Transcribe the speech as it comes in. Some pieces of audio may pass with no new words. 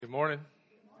morning.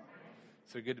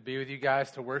 So good to be with you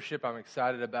guys to worship. I'm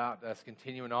excited about us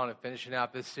continuing on and finishing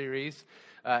out this series.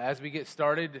 As we get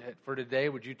started for today,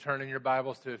 would you turn in your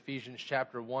Bibles to Ephesians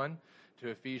chapter 1?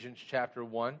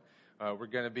 We're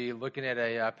going to be looking at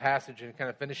a passage and kind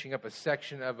of finishing up a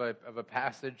section of a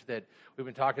passage that we've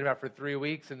been talking about for 3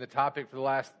 weeks. And the topic for the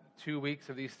last 2 weeks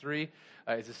of these three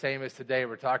is the same as today.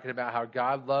 We're talking about how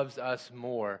God loves us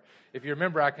more. If you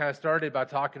remember, I kind of started by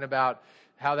talking about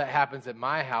how that happens at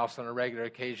my house on a regular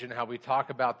occasion, how we talk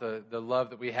about the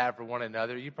love that we have for one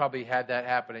another. You probably had that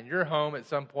happen in your home at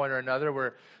some point or another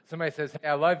where somebody says, hey,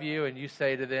 I love you, and you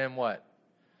say to them what?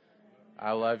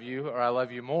 I love you, or I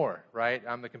love you more, right?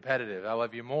 I'm the competitive. I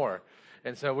love you more.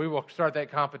 And so we will start that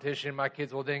competition. My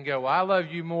kids will then go, well, I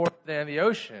love you more than the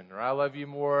ocean, or I love you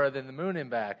more than the moon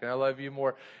and back, and I love you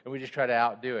more. And we just try to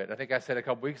outdo it. I think I said a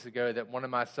couple weeks ago that one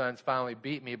of my sons finally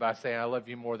beat me by saying, I love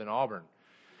you more than Auburn.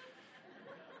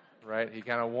 Right? He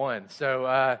kind of won. So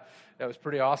that was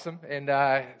pretty awesome. And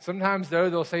sometimes, though,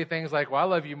 they'll say things like, well, I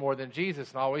love you more than Jesus.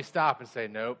 And I'll always stop and say,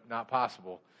 nope, not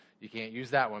possible. You can't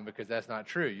use that one because that's not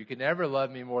true. You can never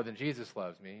love me more than Jesus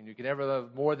loves me. And you can never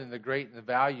love more than the great and the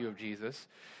value of Jesus.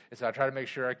 And so I try to make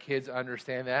sure our kids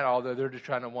understand that, although they're just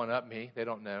trying to one-up me. They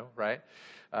don't know, right?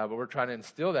 But we're trying to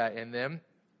instill that in them.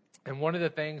 And one of the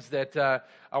things that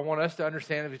I want us to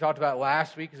understand, as we talked about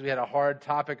last week, because we had a hard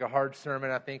topic, a hard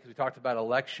sermon, I think, we talked about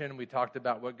election. We talked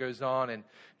about what goes on in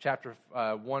chapter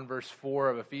 1, verse 4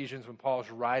 of Ephesians when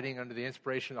Paul's writing under the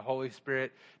inspiration of the Holy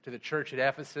Spirit to the church at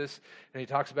Ephesus. And he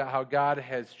talks about how God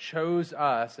has chose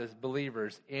us as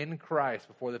believers in Christ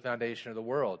before the foundation of the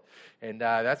world. And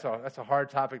that's a hard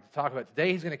topic to talk about.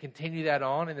 Today he's going to continue that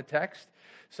on in the text.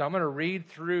 So I'm going to read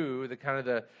through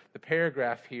the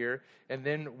paragraph here, and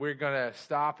then we're going to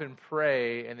stop and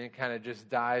pray and then kind of just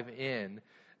dive in.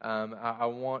 I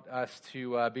want us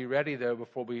to be ready, though,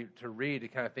 before to read, to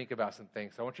kind of think about some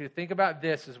things. So I want you to think about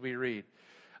this as we read.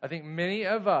 I think many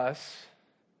of us,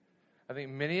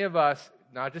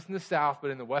 not just in the South,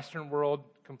 but in the Western world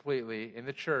completely, in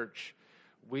the church,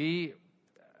 a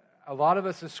lot of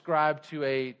us ascribe to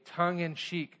a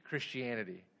tongue-in-cheek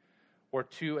Christianity, or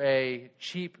to a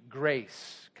cheap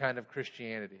grace kind of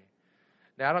Christianity.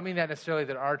 Now, I don't mean that necessarily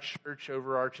that our church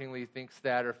overarchingly thinks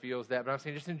that or feels that, but I'm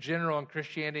saying just in general in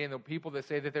Christianity and the people that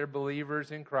say that they're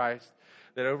believers in Christ,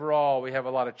 that overall we have a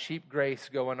lot of cheap grace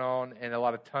going on and a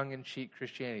lot of tongue-in-cheek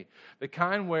Christianity. The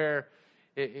kind where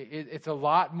it's a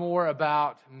lot more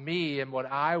about me and what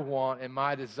I want and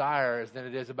my desires than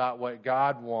it is about what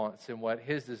God wants and what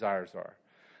His desires are.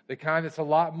 The kind that's a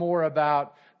lot more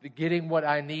about getting what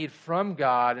I need from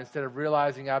God instead of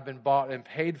realizing I've been bought and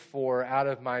paid for out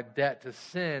of my debt to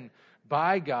sin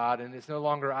by God, and it's no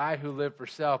longer I who live for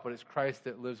self, but it's Christ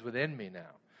that lives within me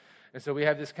now. And so we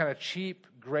have this kind of cheap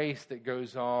grace that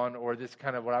goes on, or this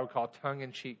kind of what I would call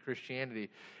tongue-in-cheek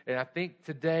Christianity. And I think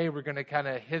today we're going to kind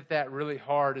of hit that really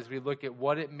hard as we look at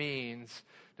what it means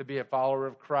to be a follower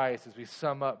of Christ as we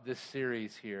sum up this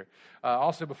series here.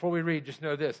 Also, before we read, just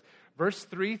know this. Verse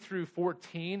 3 through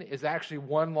 14 is actually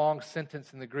one long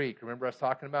sentence in the Greek. Remember us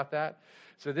talking about that?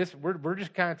 So we're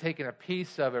just kind of taking a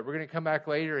piece of it. We're going to come back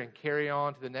later and carry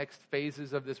on to the next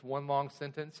phases of this one long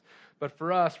sentence. But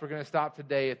for us, we're going to stop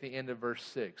today at the end of verse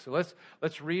 6. So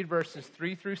let's read verses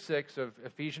 3 through 6 of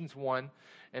Ephesians 1,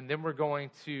 and then we're going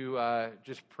to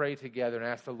just pray together and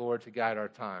ask the Lord to guide our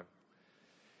time.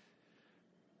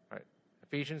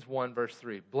 Ephesians 1, verse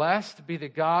 3. Blessed be the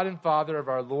God and Father of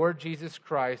our Lord Jesus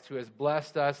Christ, who has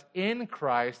blessed us in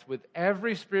Christ with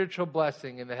every spiritual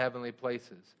blessing in the heavenly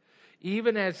places,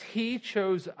 even as He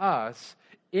chose us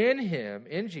in Him,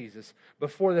 in Jesus,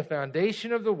 before the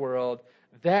foundation of the world,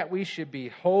 that we should be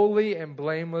holy and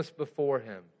blameless before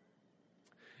Him.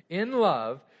 In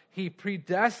love, He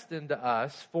predestined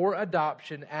us for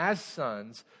adoption as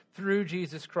sons through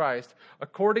Jesus Christ,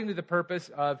 according to the purpose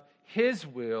of His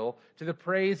will, to the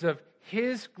praise of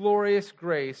His glorious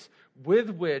grace, with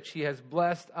which He has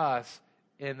blessed us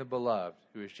in the beloved,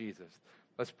 who is Jesus.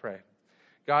 Let's pray.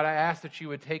 God, I ask that You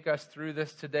would take us through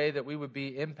this today, that we would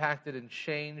be impacted and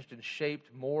changed and shaped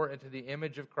more into the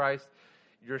image of Christ,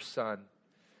 Your Son.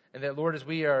 And that, Lord, as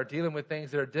we are dealing with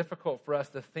things that are difficult for us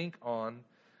to think on,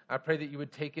 I pray that You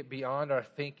would take it beyond our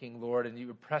thinking, Lord, and You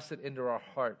would press it into our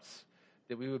hearts,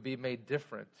 that we would be made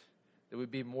different, that we'd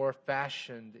be more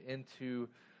fashioned into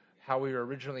how we were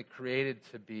originally created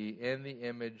to be in the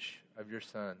image of Your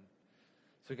Son.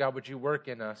 So God, would You work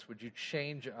in us? Would You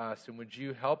change us? And would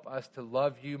You help us to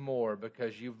love You more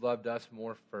because You've loved us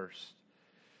more first?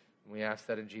 And we ask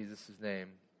that in Jesus' name.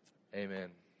 Amen.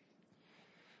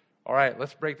 All right,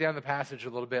 let's break down the passage a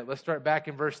little bit. Let's start back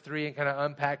in verse 3 and kind of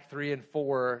unpack 3 and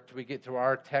 4 till we get to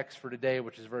our text for today,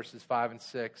 which is verses 5 and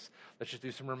 6. Let's just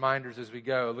do some reminders as we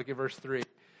go. Look at verse 3.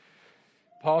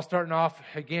 Paul's starting off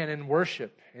again in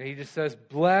worship, and he just says,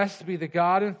 "Blessed be the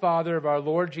God and Father of our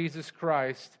Lord Jesus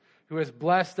Christ, who has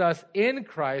blessed us in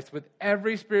Christ with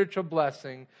every spiritual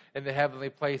blessing in the heavenly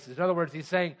places." In other words, he's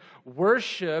saying,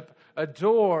 worship,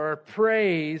 adore,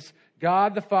 praise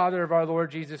God the Father of our Lord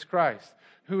Jesus Christ,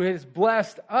 who has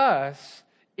blessed us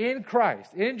in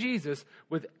Christ, in Jesus,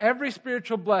 with every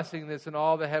spiritual blessing that's in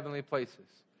all the heavenly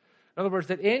places. In other words,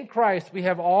 that in Christ we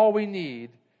have all we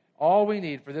need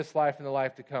for this life and the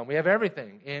life to come. We have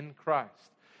everything in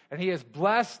Christ. And he has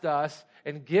blessed us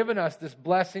and given us this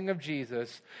blessing of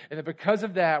Jesus. And that because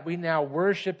of that, we now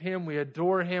worship him, we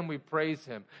adore him, we praise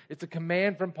him. It's a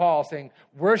command from Paul saying,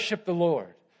 worship the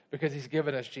Lord, because he's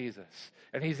given us Jesus.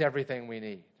 And he's everything we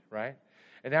need, right?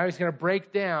 And now he's going to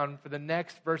break down for the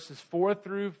next verses 4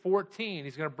 through 14.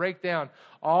 He's going to break down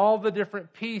all the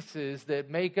different pieces that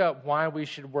make up why we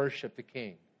should worship the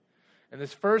King. And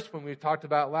this first one we talked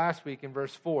about last week in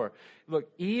verse 4. Look,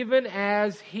 even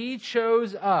as he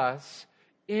chose us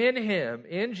in him,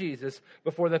 in Jesus,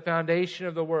 before the foundation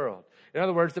of the world. In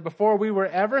other words, that before we were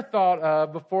ever thought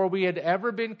of, before we had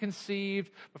ever been conceived,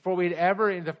 before we had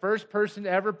ever, the first person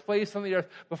ever placed on the earth,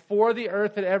 before the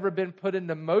earth had ever been put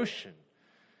into motion,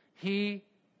 he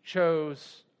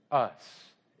chose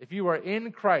us. If you are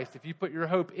in Christ, if you put your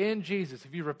hope in Jesus,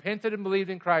 if you repented and believed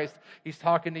in Christ, he's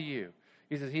talking to you.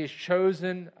 He says he has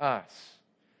chosen us.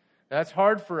 Now, that's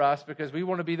hard for us because we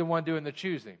want to be the one doing the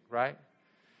choosing, right?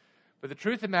 But the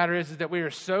truth of the matter is that we are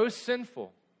so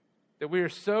sinful, that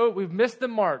we've missed the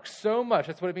mark so much.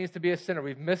 That's what it means to be a sinner.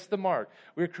 We've missed the mark.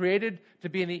 We're created to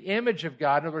be in the image of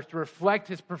God, in other words, to reflect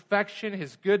his perfection,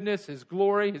 his goodness, his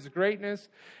glory, his greatness.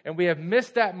 And we have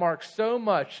missed that mark so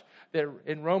much that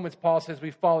in Romans, Paul says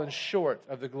we've fallen short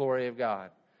of the glory of God.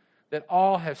 That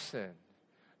all have sinned.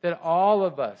 That all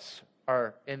of us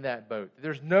are in that boat.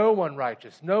 There's no one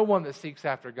righteous, no one that seeks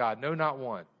after God, no, not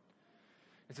one.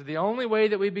 And so the only way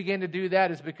that we begin to do that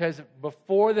is because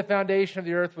before the foundation of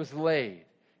the earth was laid,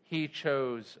 he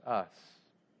chose us.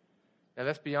 Now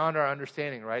that's beyond our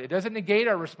understanding, right? It doesn't negate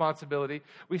our responsibility.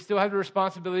 We still have the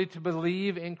responsibility to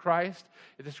believe in Christ.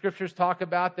 The scriptures talk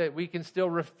about that we can still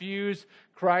refuse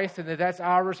Christ and that that's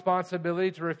our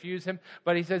responsibility to refuse him.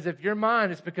 But he says, if you're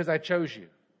mine, it's because I chose you.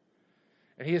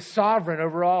 And he is sovereign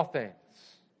over all things.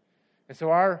 And so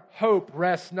our hope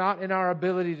rests not in our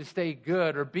ability to stay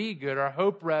good or be good. Our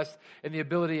hope rests in the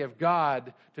ability of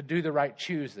God to do the right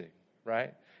choosing,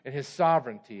 right? And his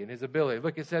sovereignty and his ability.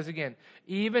 Look, it says again,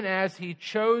 even as he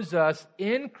chose us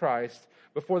in Christ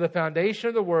before the foundation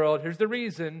of the world, here's the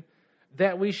reason,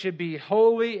 that we should be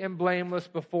holy and blameless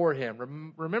before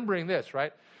him. Remembering this,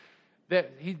 right?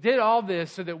 That he did all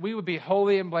this so that we would be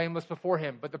holy and blameless before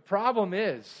him. But the problem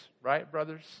is, right,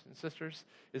 brothers and sisters,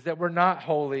 is that we're not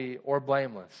holy or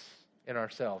blameless in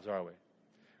ourselves, are we?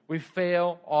 We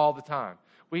fail all the time.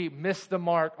 We miss the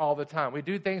mark all the time. We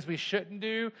do things we shouldn't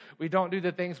do. We don't do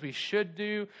the things we should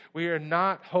do. We are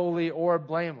not holy or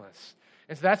blameless.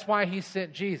 And so that's why he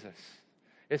sent Jesus.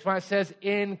 It's why it says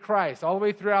in Christ. All the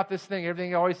way throughout this thing,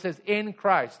 everything always says in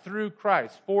Christ, through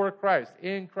Christ, for Christ,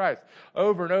 in Christ,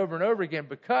 over and over and over again,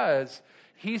 because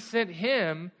he sent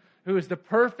him, who is the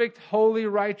perfect, holy,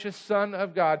 righteous Son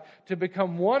of God, to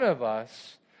become one of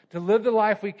us, to live the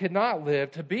life we could not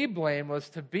live, to be blameless,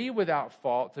 to be without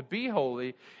fault, to be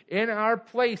holy. In our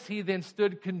place, he then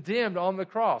stood condemned on the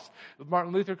cross.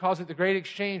 Martin Luther calls it the great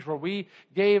exchange, where we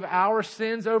gave our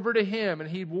sins over to him, and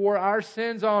he wore our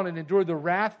sins on and endured the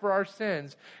wrath for our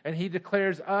sins, and he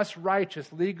declares us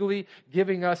righteous, legally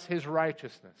giving us his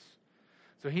righteousness.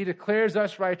 So he declares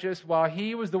us righteous while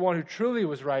he was the one who truly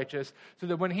was righteous, so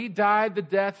that when he died the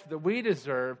death that we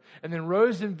deserve and then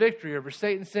rose in victory over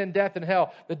Satan, sin, death, and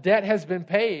hell, the debt has been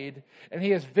paid and he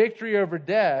has victory over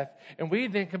death, and we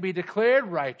then can be declared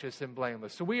righteous and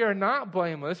blameless. So we are not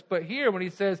blameless, but here when he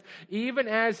says, even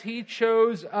as he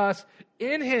chose us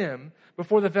in him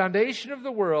before the foundation of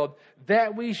the world,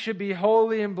 that we should be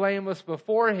holy and blameless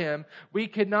before him, we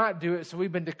could not do it, so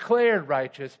we've been declared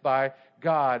righteous by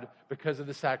God because of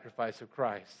the sacrifice of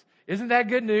Christ. Isn't that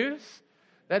good news?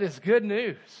 That is good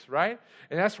news, right?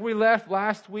 And that's where we left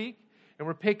last week, and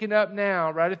we're picking up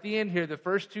now, right at the end here. The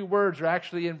first two words are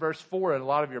actually in verse 4 in a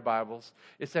lot of your Bibles.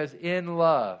 It says, in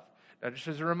love. Now, just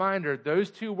as a reminder, those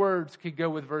two words could go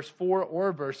with verse 4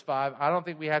 or verse 5. I don't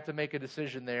think we have to make a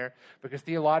decision there, because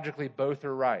theologically both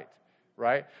are right.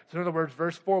 Right? So in other words,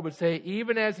 verse 4 would say,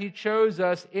 even as he chose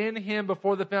us in him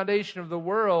before the foundation of the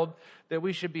world, that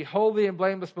we should be holy and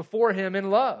blameless before him in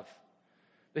love.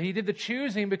 That he did the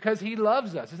choosing because he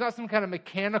loves us. It's not some kind of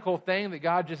mechanical thing that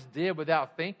God just did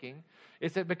without thinking.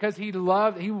 It's that because he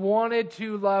wanted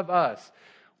to love us.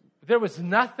 There was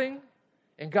nothing,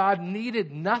 and God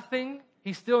needed nothing.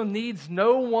 He still needs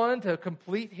no one to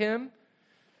complete him.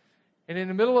 And in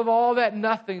the middle of all that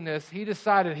nothingness, he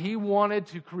decided he wanted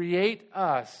to create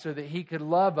us so that he could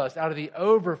love us out of the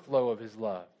overflow of his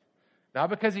love. Not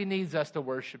because he needs us to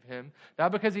worship him,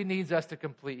 not because he needs us to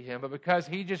complete him, but because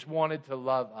he just wanted to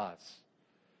love us.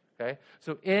 Okay?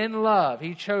 So in love,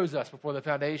 he chose us before the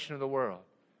foundation of the world.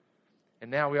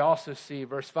 And now we also see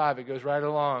verse 5, it goes right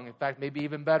along. In fact, maybe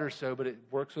even better so, but it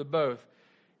works with both.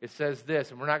 It says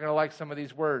this, and we're not going to like some of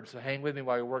these words, so hang with me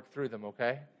while we work through them,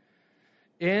 okay?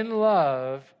 In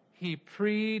love, he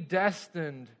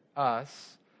predestined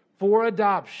us for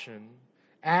adoption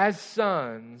as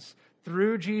sons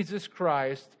through Jesus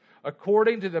Christ,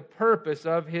 according to the purpose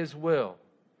of his will.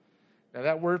 Now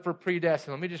that word for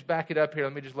predestined, let me just back it up here.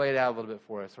 Let me just lay it out a little bit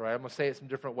for us, all right? I'm going to say it some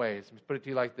different ways. Let me put it to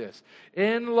you like this.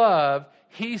 In love,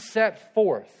 he set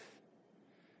forth.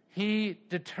 He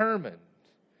determined.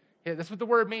 Yeah, that's what the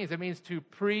word means. It means to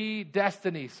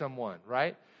predestiny someone,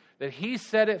 right? That he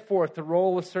set it forth to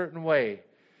roll a certain way.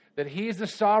 That he's the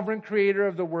sovereign creator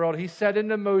of the world. He set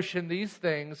into motion these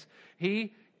things.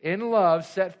 He, in love,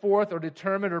 set forth or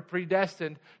determined or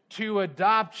predestined to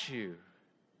adopt you.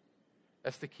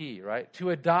 That's the key, right?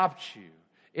 To adopt you.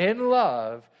 In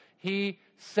love, he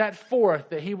set forth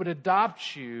that he would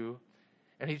adopt you,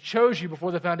 and he chose you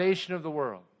before the foundation of the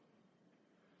world.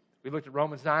 We looked at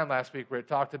Romans 9 last week where it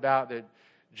talked about that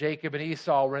Jacob and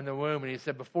Esau were in the womb, and he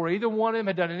said before either one of them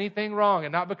had done anything wrong,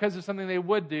 and not because of something they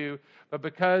would do, but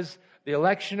because the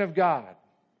election of God,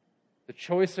 the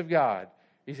choice of God,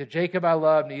 he said, Jacob I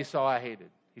loved and Esau I hated.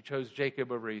 He chose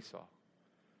Jacob over Esau.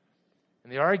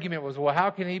 And the argument was, well,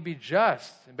 how can he be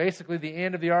just? And basically the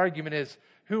end of the argument is,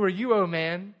 who are you, O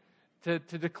man, to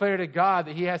declare to God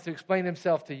that he has to explain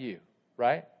himself to you,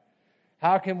 right?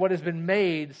 How can what has been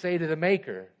made say to the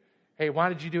maker, hey, why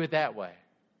did you do it that way?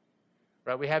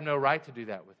 Right? We have no right to do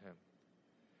that with him.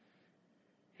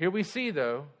 Here we see,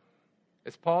 though,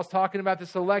 as Paul's talking about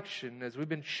this election, as we've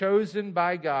been chosen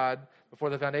by God before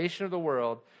the foundation of the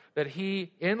world, that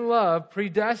he, in love,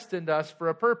 predestined us for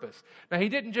a purpose. Now,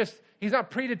 he's not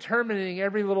predetermining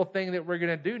every little thing that we're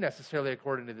going to do necessarily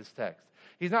according to this text.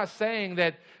 He's not saying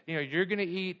that, you're going to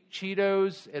eat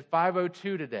Cheetos at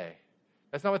 5:02 today.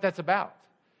 That's not what that's about.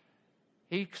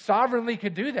 He sovereignly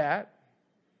could do that,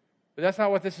 but that's not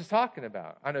what this is talking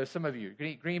about. I know some of you can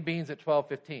eat green beans at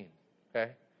 12:15,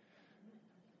 okay?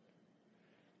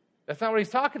 That's not what he's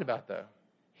talking about, though.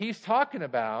 He's talking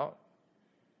about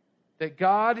that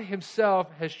God himself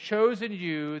has chosen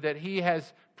you, that he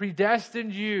has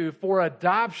predestined you for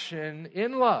adoption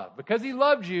in love. Because he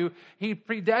loved you, he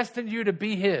predestined you to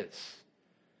be his.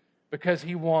 Because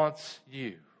he wants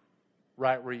you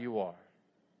right where you are.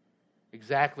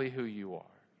 Exactly who you are.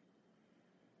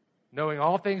 Knowing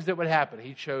all things that would happen,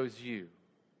 he chose you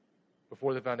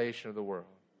before the foundation of the world.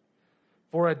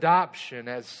 For adoption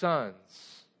as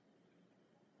sons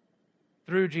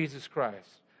through Jesus Christ.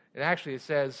 And actually it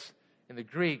says in the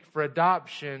Greek, for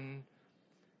adoption,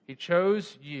 he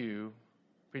chose you,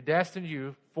 predestined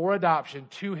you for adoption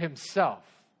to himself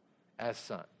as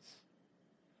sons.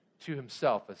 To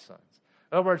himself as sons.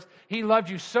 In other words, he loved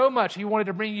you so much, he wanted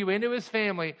to bring you into his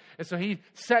family, and so he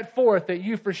set forth that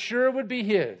you for sure would be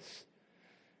his.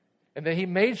 And that he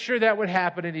made sure that would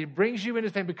happen, and he brings you into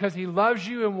his family because he loves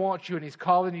you and wants you, and he's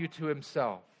calling you to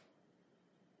himself.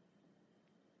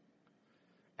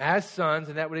 As sons,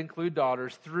 and that would include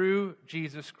daughters, through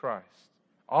Jesus Christ.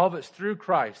 All of it's through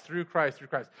Christ, through Christ, through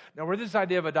Christ. Now, where does this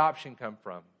idea of adoption come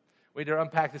from? We need to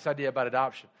unpack this idea about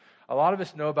adoption. A lot of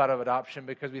us know about adoption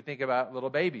because we think about little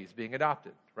babies being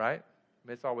adopted, right? I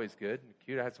mean, it's always good and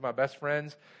cute. I had some of my best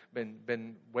friends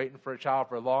been waiting for a child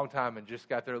for a long time and just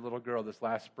got their little girl this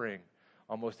last spring,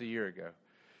 almost a year ago.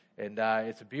 And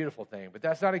it's a beautiful thing. But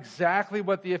that's not exactly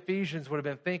what the Ephesians would have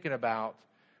been thinking about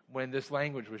when this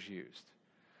language was used.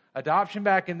 Adoption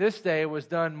back in this day was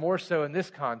done more so in this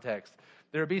context.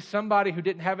 There would be somebody who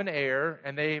didn't have an heir,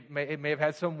 and they may have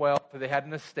had some wealth, or they had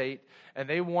an estate, and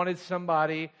they wanted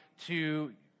somebody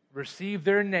to receive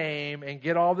their name and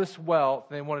get all this wealth,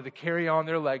 and they wanted to carry on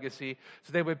their legacy.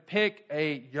 So they would pick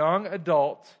a young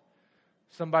adult,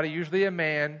 somebody, usually a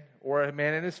man or a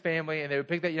man in his family, and they would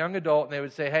pick that young adult, and they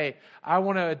would say, hey, I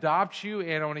want to adopt you,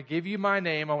 and I want to give you my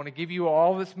name. I want to give you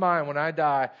all this mine when I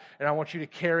die, and I want you to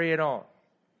carry it on.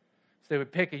 They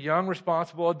would pick a young,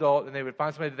 responsible adult, and they would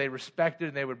find somebody that they respected,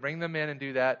 and they would bring them in and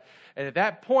do that. And at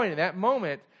that point, in that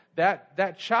moment,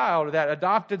 that child, or that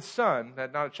adopted son,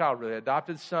 not a child really,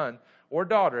 adopted son, or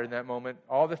daughter in that moment,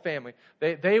 all the family,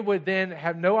 they would then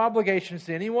have no obligations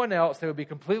to anyone else. They would be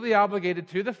completely obligated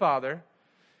to the father,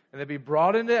 and they'd be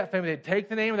brought into that family. They'd take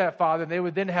the name of that father, and they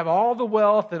would then have all the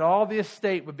wealth and all the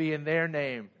estate would be in their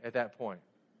name at that point.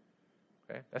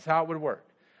 Okay? That's how it would work.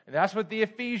 And that's what the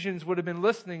Ephesians would have been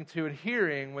listening to and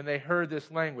hearing when they heard this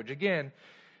language. Again,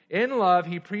 in love,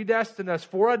 He predestined us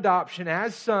for adoption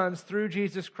as sons through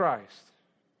Jesus Christ.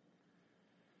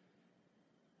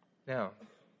 Now,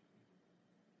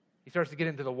 he starts to get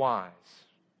into the whys.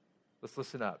 Let's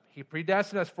listen up. He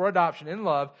predestined us for adoption in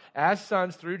love as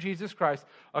sons through Jesus Christ,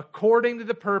 according to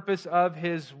the purpose of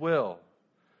His will.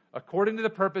 According to the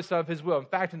purpose of His will. In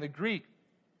fact, in the Greek,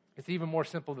 it's even more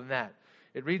simple than that.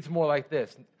 It reads more like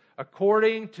this: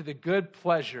 according to the good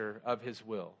pleasure of His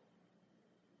will.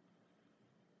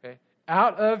 Okay?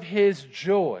 Out of His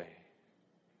joy,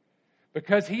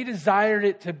 because He desired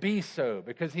it to be so,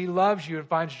 because He loves you and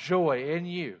finds joy in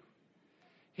you,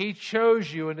 He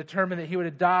chose you and determined that He would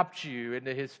adopt you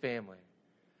into His family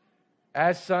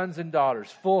as sons and daughters,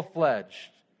 full-fledged,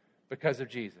 because of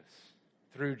Jesus,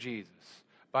 through Jesus,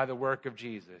 by the work of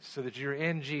Jesus, so that you're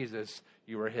in Jesus,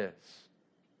 you are His.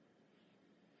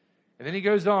 And then he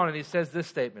goes on and he says this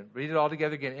statement. Read it all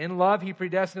together again. In love, He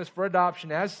predestined us for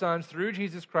adoption as sons through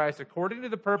Jesus Christ, according to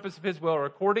the purpose of His will, or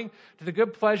according to the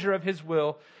good pleasure of His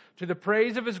will, to the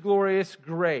praise of His glorious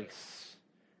grace.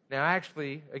 Now,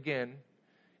 actually, again,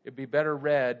 it'd be better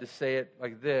read to say it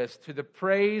like this: to the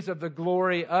praise of the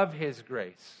glory of His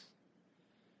grace.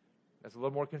 That's a little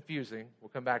more confusing. We'll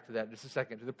come back to that in just a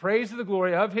second. To the praise of the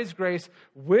glory of His grace,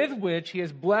 with which He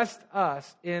has blessed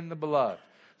us in the beloved.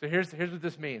 So here's what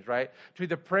this means, right? To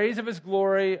the praise of His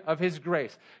glory, of His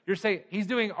grace. You're saying He's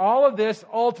doing all of this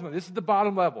ultimately. This is the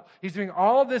bottom level. He's doing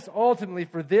all of this ultimately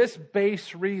for this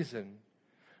base reason.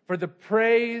 For the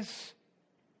praise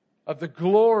of the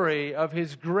glory of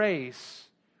His grace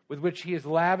with which He has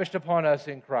lavished upon us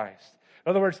in Christ.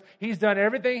 In other words, He's done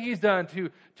everything He's done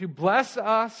to bless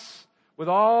us with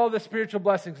all the spiritual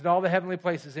blessings and all the heavenly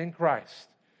places in Christ.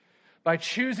 By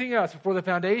choosing us before the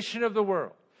foundation of the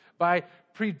world. By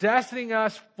predestining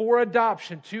us for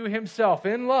adoption to Himself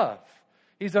in love.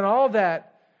 He's done all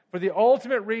that for the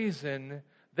ultimate reason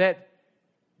that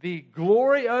the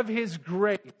glory of His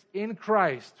grace in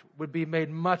Christ would be made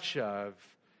much of,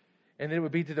 and it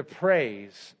would be to the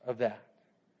praise of that.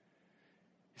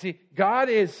 See, God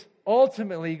is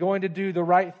ultimately going to do the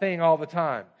right thing all the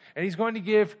time. And He's going to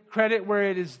give credit where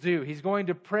it is due. He's going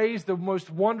to praise the most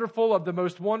wonderful of the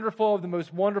most wonderful of the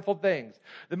most wonderful things.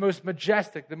 The most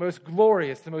majestic, the most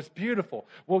glorious, the most beautiful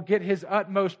will get His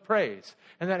utmost praise.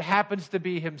 And that happens to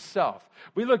be Himself.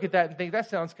 We look at that and think, that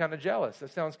sounds kind of jealous.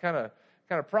 That sounds kind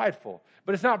of prideful.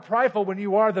 But it's not prideful when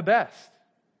you are the best,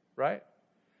 right?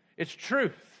 It's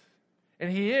truth. And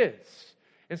He is.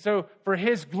 And so for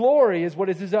His glory is what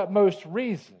is His utmost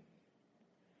reason.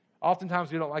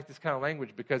 Oftentimes we don't like this kind of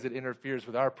language because it interferes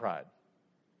with our pride.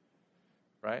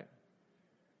 Right?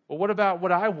 Well, what about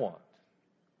what I want?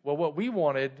 Well, what we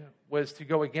wanted was to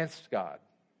go against God.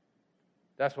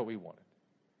 That's what we wanted.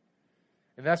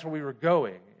 And that's where we were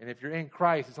going. And if you're in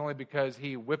Christ, it's only because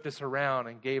He whipped us around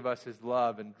and gave us His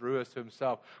love and drew us to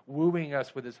Himself, wooing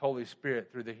us with His Holy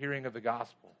Spirit through the hearing of the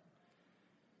gospel.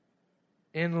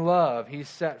 In love, He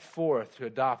set forth to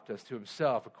adopt us to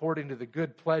Himself according to the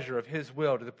good pleasure of His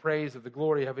will, to the praise of the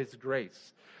glory of His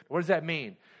grace. What does that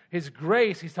mean? His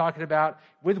grace, He's talking about,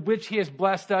 with which He has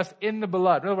blessed us in the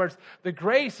beloved. In other words, the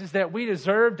grace is that we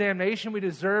deserve damnation, we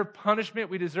deserve punishment,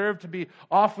 we deserve to be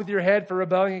off with your head for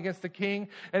rebelling against the King.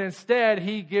 And instead,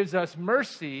 He gives us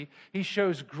mercy. He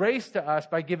shows grace to us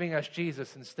by giving us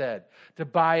Jesus instead, to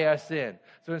buy us in.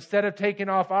 So instead of taking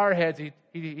off our heads,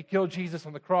 He killed Jesus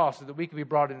on the cross so that we could be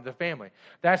brought into the family.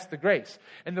 That's the grace.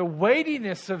 And the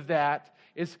weightiness of that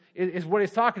is what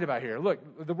He's talking about here.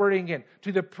 Look, the wording again.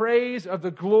 To the praise of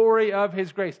the glory of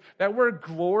His grace. That word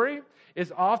glory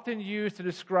is often used to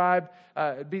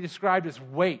be described as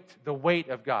weight, the weight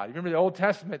of God. You remember the Old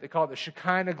Testament, they call it the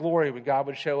Shekinah glory when God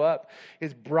would show up.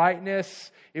 His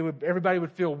brightness, everybody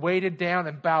would feel weighted down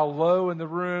and bow low in the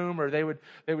room, or they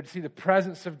would see the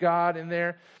presence of God in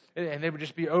there, and they would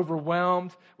just be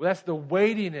overwhelmed. Well, that's the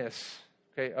weightiness,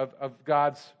 okay, of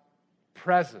God's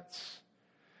presence.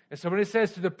 And so when it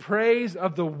says to the praise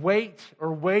of the weight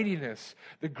or weightiness,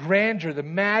 the grandeur, the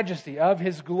majesty of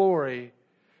His glory,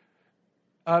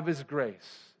 of His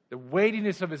grace, the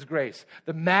weightiness of His grace,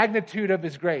 the magnitude of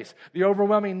His grace, the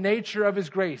overwhelming nature of His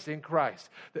grace in Christ,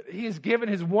 that He has given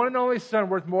His one and only Son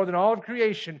worth more than all of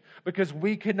creation because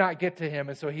we could not get to Him,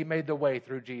 and so He made the way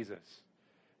through Jesus.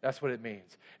 That's what it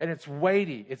means. And it's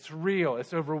weighty, it's real,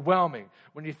 it's overwhelming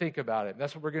when you think about it. And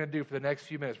that's what we're going to do for the next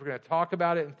few minutes. We're going to talk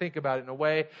about it and think about it in a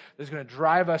way that's going to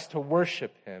drive us to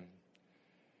worship Him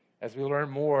as we learn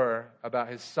more about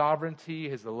His sovereignty,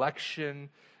 His election,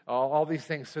 all these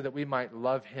things so that we might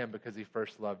love Him because He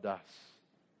first loved us.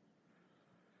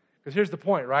 Because here's the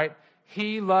point, right?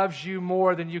 He loves you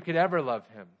more than you could ever love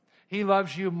Him. He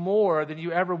loves you more than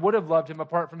you ever would have loved Him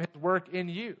apart from His work in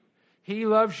you. He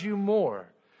loves you more.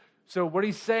 So what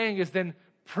He's saying is then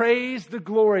praise the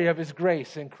glory of His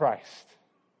grace in Christ.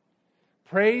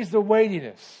 Praise the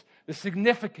weightiness, the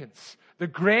significance, the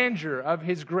grandeur of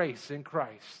His grace in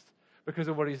Christ because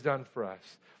of what He's done for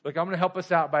us. Look, I'm going to help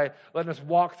us out by letting us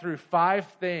walk through 5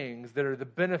 things that are the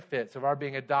benefits of our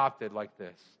being adopted like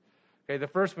this. Okay, the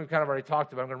first one we've kind of already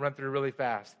talked about. I'm going to run through really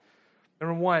fast.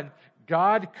 Number 1,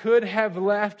 God could have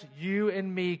left you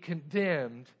and me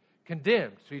condemned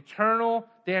to eternal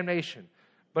damnation.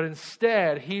 But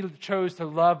instead, He chose to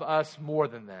love us more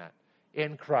than that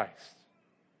in Christ.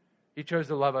 He chose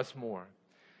to love us more.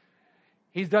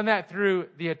 He's done that through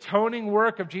the atoning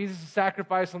work of Jesus'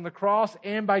 sacrifice on the cross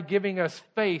and by giving us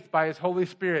faith by His Holy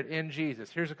Spirit in Jesus.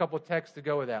 Here's a couple of texts to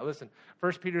go with that. Listen,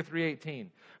 1 Peter 3:18.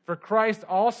 For Christ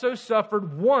also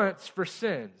suffered once for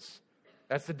sins.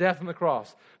 That's the death on the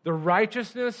cross. The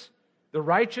righteous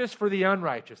for the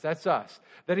unrighteous. That's us.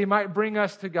 That He might bring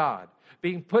us to God.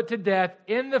 Being put to death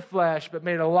in the flesh, but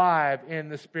made alive in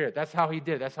the Spirit. That's how He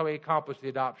did. That's how He accomplished the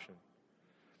adoption.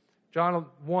 John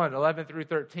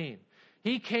 1:11-13.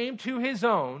 He came to His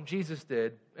own, Jesus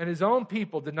did, and His own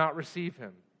people did not receive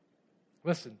Him.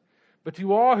 Listen, but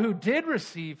to all who did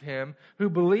receive Him, who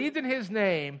believed in His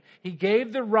name, He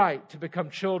gave the right to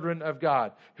become children of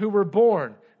God, who were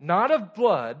born not of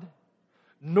blood,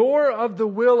 nor of the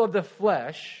will of the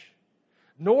flesh,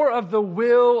 nor of the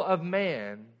will of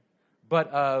man,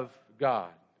 but of God.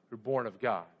 We're born of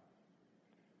God.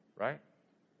 Right?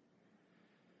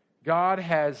 God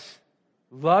has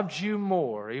loved you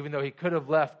more, even though He could have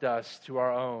left us to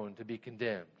our own to be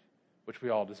condemned, which we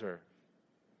all deserve.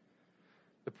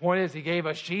 The point is, He gave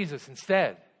us Jesus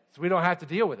instead, so we don't have to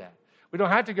deal with that. We don't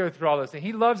have to go through all those things.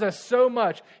 He loves us so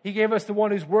much, He gave us the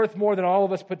one who's worth more than all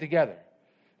of us put together,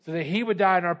 so that He would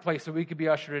die in our place so we could be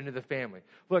ushered into the family.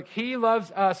 Look, He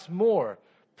loves us more.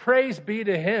 Praise be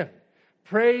to Him.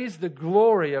 Praise the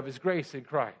glory of His grace in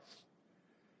Christ.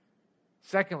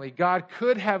 Secondly, God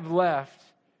could have left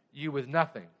you with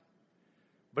nothing,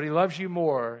 but He loves you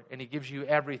more and He gives you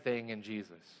everything in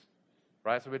Jesus.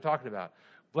 Right? That's what we're talking about.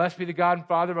 Blessed be the God and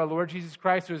Father of our Lord Jesus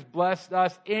Christ, who has blessed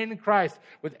us in Christ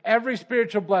with every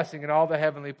spiritual blessing in all the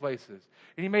heavenly places.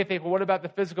 And you may think, well, what about the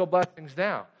physical blessings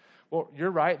now? Well,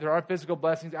 you're right. There are physical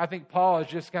blessings. I think Paul is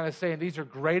just kind of saying these are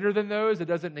greater than those. It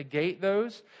doesn't negate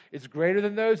those. It's greater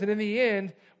than those. And in the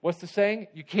end, what's the saying?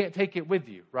 You can't take it with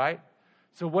you, right?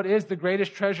 So what is the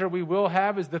greatest treasure we will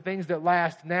have is the things that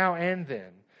last now and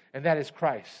then. And that is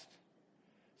Christ.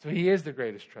 So He is the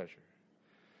greatest treasure.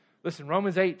 Listen,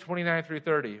 Romans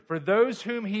 8:29-30. For those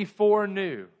whom He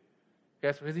foreknew,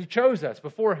 guess because He chose us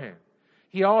beforehand,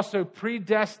 He also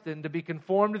predestined to be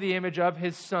conformed to the image of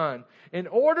His Son, in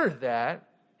order that,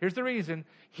 here's the reason,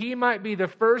 He might be the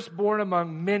firstborn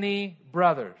among many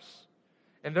brothers.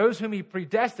 And those whom He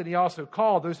predestined, He also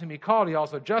called. Those whom He called, He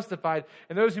also justified.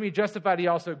 And those whom He justified, He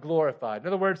also glorified. In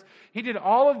other words, He did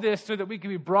all of this so that we could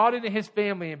be brought into His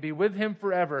family and be with Him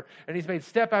forever. And He's made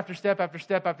step after step after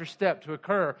step after step to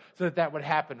occur so that that would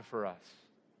happen for us.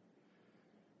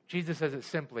 Jesus says it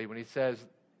simply when He says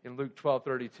in Luke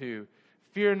 12:32,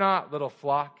 fear not, little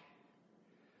flock,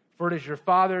 for it is your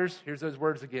Father's, here's those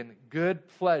words again, good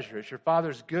pleasure. It's your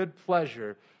Father's good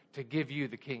pleasure to give you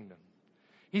the kingdom.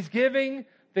 He's giving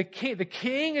the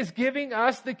king is giving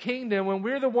us the kingdom when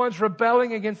we're the ones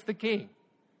rebelling against the king.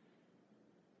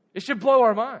 It should blow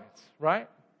our minds, right?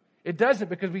 It doesn't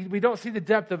because we don't see the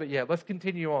depth of it yet. Let's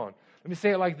continue on. Let me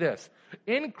say it like this.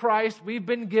 In Christ, we've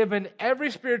been given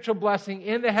every spiritual blessing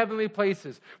in the heavenly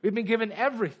places. We've been given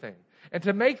everything. And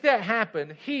to make that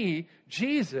happen, He,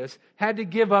 Jesus, had to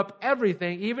give up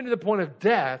everything, even to the point of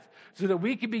death, so that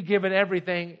we could be given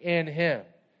everything in Him.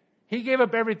 He gave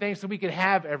up everything so we could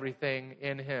have everything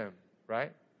in Him,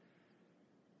 right?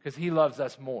 Because He loves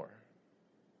us more.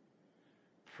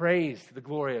 Praise to the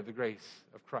glory of the grace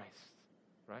of Christ,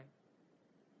 right?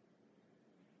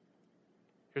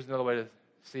 Here's another way to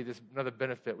see this, another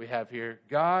benefit we have here.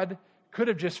 God could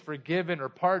have just forgiven or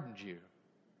pardoned you.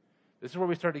 This is where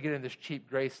we start to get into this cheap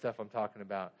grace stuff I'm talking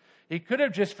about. He could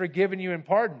have just forgiven you and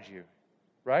pardoned you,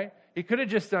 right? He could have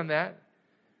just done that,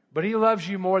 but He loves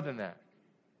you more than that.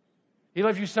 He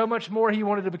loves you so much more, He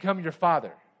wanted to become your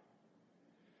Father.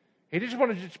 He didn't just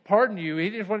want to just pardon you. He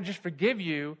didn't want to just forgive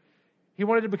you. He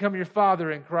wanted to become your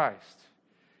Father in Christ.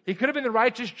 He could have been the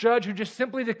righteous judge who just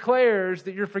simply declares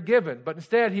that you're forgiven, but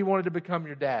instead he wanted to become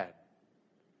your dad.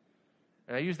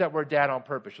 And I use that word dad on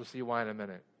purpose. You'll see why in a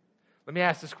minute. Let me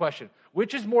ask this question.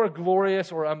 Which is more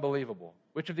glorious or unbelievable?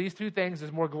 Which of these two things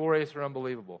is more glorious or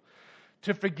unbelievable?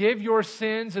 To forgive your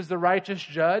sins as the righteous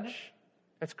judge?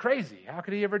 That's crazy. How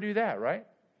could he ever do that, right?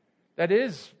 That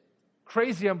is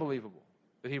crazy unbelievable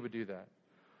that he would do that.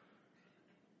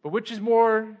 But which is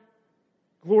more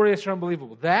glorious or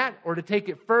unbelievable? That, or to take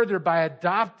it further by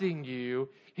adopting you,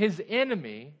 his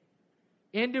enemy,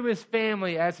 into his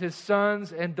family as his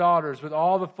sons and daughters with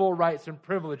all the full rights and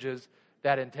privileges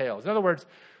that entails. In other words,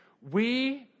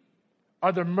 we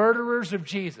are the murderers of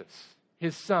Jesus,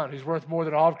 his son, who's worth more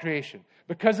than all of creation.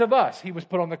 Because of us, he was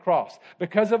put on the cross.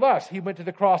 Because of us, he went to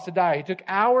the cross to die. He took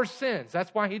our sins.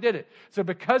 That's why he did it. So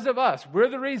because of us, we're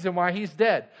the reason why he's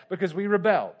dead, because we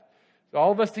rebelled. So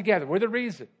all of us together, we're the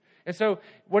reason. And so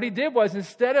what he did was,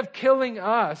 instead of killing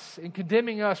us and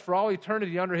condemning us for all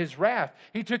eternity under his wrath,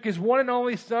 he took his one and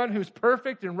only son who's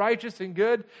perfect and righteous and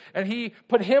good, and he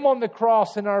put him on the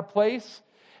cross in our place.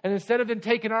 And instead of then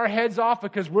taking our heads off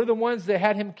because we're the ones that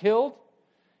had him killed,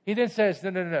 he then says,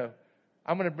 no.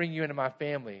 I'm going to bring you into my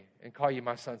family and call you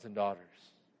my sons and daughters.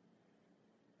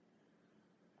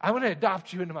 I'm going to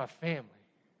adopt you into my family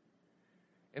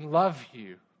and love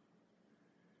you.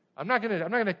 I'm not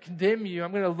going to condemn you.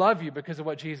 I'm going to love you because of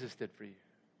what Jesus did for you.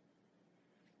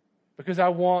 Because I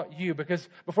want you. Because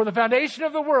before the foundation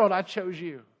of the world, I chose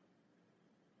you.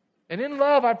 And in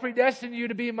love, I predestined you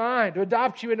to be mine, to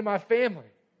adopt you into my family.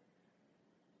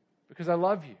 Because I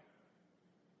love you.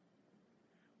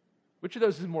 Which of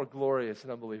those is more glorious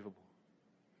and unbelievable?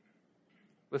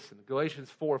 Listen,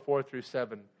 Galatians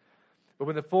 4:4-7. But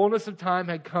when the fullness of time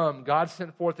had come, God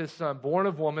sent forth his Son, born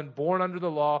of woman, born under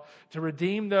the law, to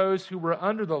redeem those who were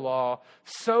under the law,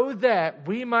 so that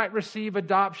we might receive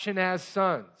adoption as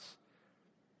sons.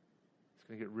 It's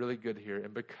going to get really good here.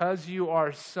 And because you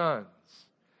are sons,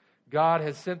 God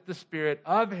has sent the Spirit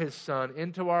of his Son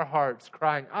into our hearts,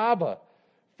 crying, Abba,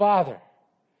 Father.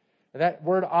 And that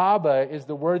word Abba is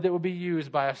the word that would be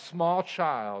used by a small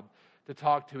child to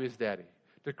talk to his daddy,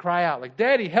 to cry out like,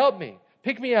 Daddy, help me,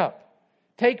 pick me up,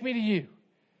 take me to you,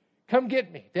 come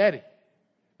get me, Daddy.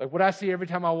 Like what I see every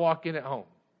time I walk in at home,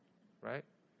 right?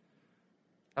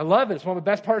 I love it. It's one of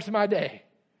the best parts of my day.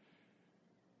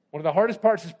 One of the hardest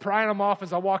parts is prying them off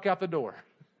as I walk out the door.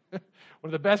 One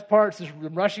of the best parts is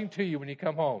rushing to you when you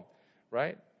come home,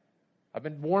 right? I've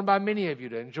been warned by many of you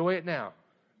to enjoy it now.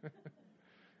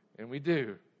 And we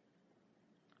do.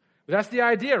 But that's the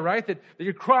idea, right? That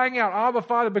you're crying out, Abba,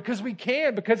 Father, because we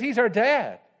can, because he's our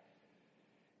dad.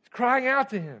 He's crying out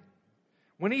to him.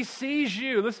 When he sees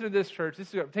you, listen to this, church.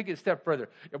 Take it a step further.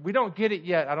 We don't get it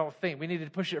yet, I don't think. We need to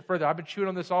push it further. I've been chewing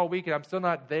on this all week, and I'm still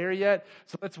not there yet.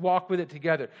 So let's walk with it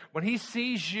together. When he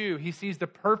sees you, he sees the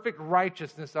perfect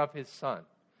righteousness of his Son.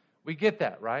 We get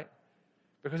that, right?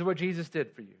 Because of what Jesus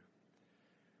did for you.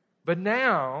 But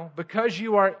now, because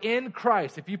you are in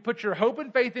Christ, if you put your hope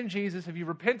and faith in Jesus, if you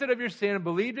repented of your sin and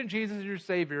believed in Jesus as your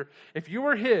Savior, if you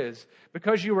are his,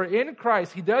 because you are in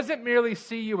Christ, he doesn't merely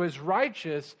see you as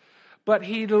righteous, but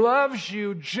he loves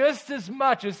you just as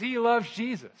much as he loves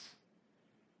Jesus.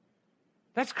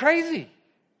 That's crazy.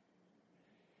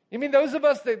 You mean those of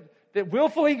us that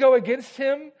willfully go against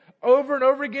him over and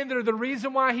over again, that are the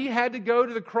reason why he had to go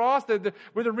to the cross, that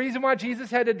were the reason why Jesus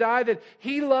had to die, that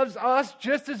he loves us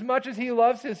just as much as he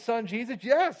loves his Son Jesus?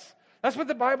 Yes. That's what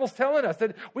the Bible's telling us,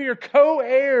 that we are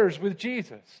co-heirs with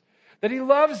Jesus, that he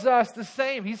loves us the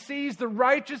same. He sees the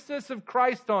righteousness of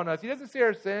Christ on us. He doesn't see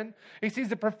our sin. He sees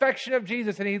the perfection of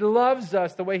Jesus, and he loves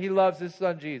us the way he loves his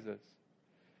Son Jesus.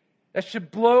 That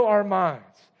should blow our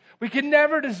minds. We can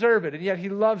never deserve it, and yet he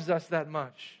loves us that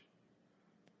much.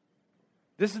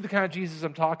 This is the kind of Jesus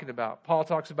I'm talking about. Paul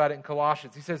talks about it in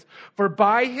Colossians. He says, for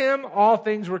by him all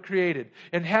things were created,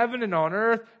 in heaven and on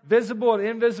earth, visible and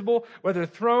invisible, whether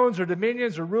thrones or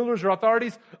dominions or rulers or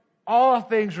authorities, all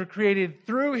things were created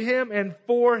through him and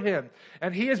for him.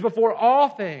 And he is before all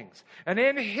things. And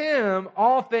in him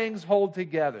all things hold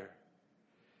together.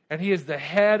 And he is the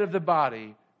head of the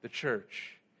body, the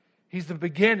church. He's the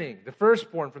beginning, the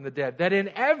firstborn from the dead, that in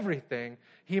everything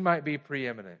he might be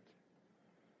preeminent.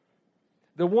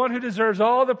 The one who deserves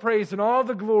all the praise and all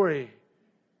the glory.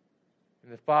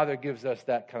 And the Father gives us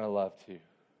that kind of love too.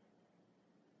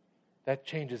 That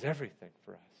changes everything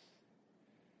for us.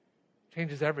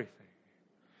 Changes everything.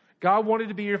 God wanted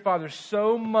to be your Father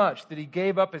so much that he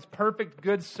gave up his perfect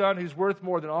good Son who's worth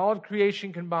more than all of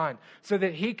creation combined, so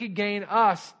that he could gain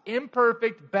us,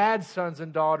 imperfect, bad sons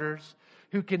and daughters,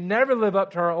 who can never live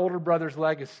up to our older brother's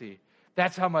legacy.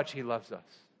 That's how much he loves us.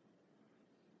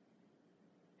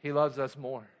 He loves us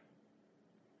more.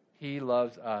 He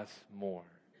loves us more.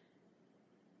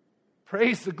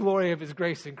 Praise the glory of his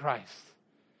grace in Christ.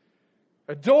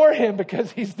 Adore him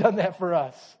because he's done that for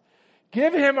us.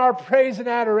 Give him our praise and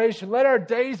adoration. Let our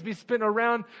days be spent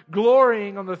around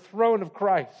glorying on the throne of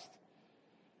Christ.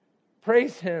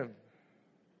 Praise him.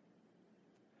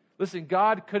 Listen,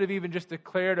 God could have even just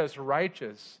declared us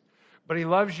righteous, but he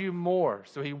loves you more.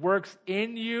 So he works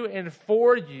in you and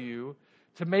for you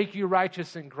to make you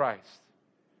righteous in Christ.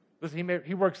 Listen,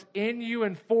 he works in you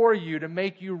and for you to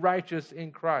make you righteous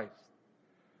in Christ.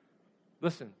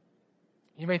 Listen,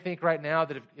 you may think right now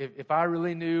that if I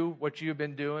really knew what you've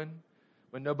been doing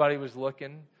when nobody was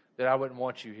looking, that I wouldn't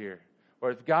want you here.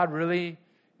 Or if God really,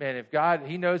 man, if God,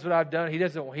 he knows what I've done, he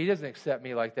doesn't accept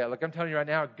me like that. Look, I'm telling you right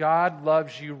now, God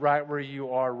loves you right where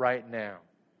you are right now.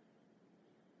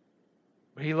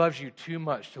 But he loves you too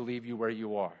much to leave you where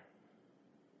you are.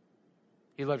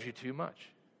 He loves you too much.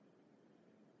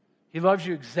 He loves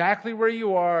you exactly where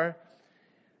you are.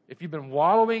 If you've been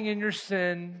wallowing in your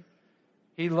sin,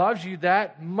 he loves you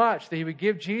that much that he would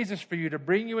give Jesus for you to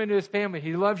bring you into his family.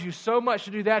 He loves you so much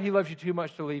to do that. He loves you too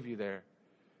much to leave you there.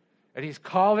 And he's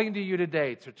calling to you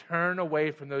today to turn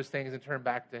away from those things and turn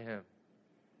back to him.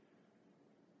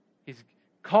 He's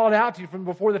called out to you from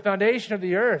before the foundation of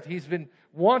the earth. He's been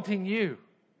wanting you.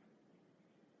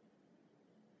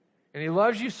 And he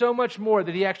loves you so much more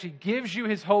that he actually gives you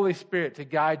his Holy Spirit to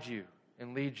guide you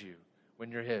and lead you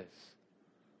when you're his.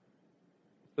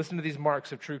 Listen to these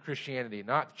marks of true Christianity,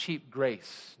 not cheap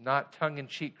grace, not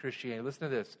tongue-in-cheek Christianity. Listen to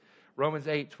this, Romans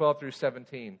 8:12 through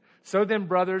 17. So then,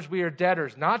 brothers, we are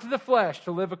debtors, not to the flesh,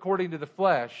 to live according to the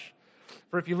flesh.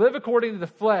 For if you live according to the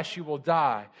flesh, you will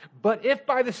die. But if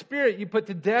by the Spirit you put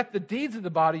to death the deeds of the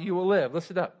body, you will live.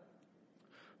 Listen up.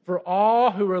 For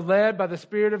all who are led by the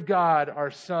Spirit of God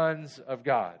are sons of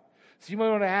God. So you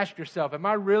might want to ask yourself, am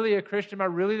I really a Christian? Am I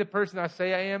really the person I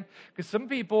say I am? Because some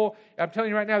people, I'm telling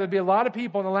you right now, there'll be a lot of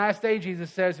people in the last day, Jesus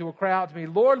says, who will cry out to me,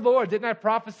 Lord, Lord, didn't I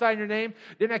prophesy in your name?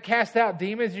 Didn't I cast out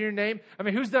demons in your name? I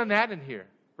mean, who's done that in here,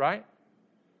 right?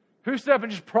 Who stood up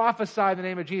and just prophesied in the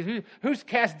name of Jesus? Who's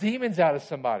cast demons out of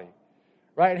somebody,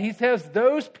 right? And he tells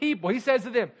those people, he says to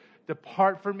them,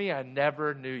 depart from me, I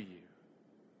never knew you.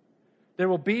 There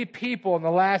will be people in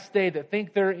the last day that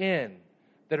think they're in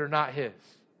that are not his.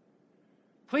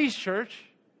 Please, church,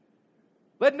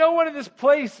 let no one in this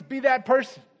place be that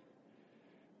person.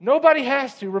 Nobody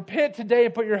has to. Repent today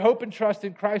and put your hope and trust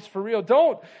in Christ for real.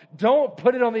 Don't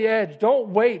put it on the edge. Don't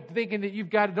wait thinking that you've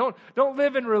got it. Don't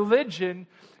live in religion.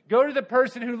 Go to the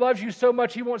person who loves you so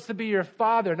much he wants to be your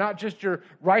father, not just your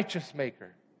righteous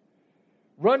maker.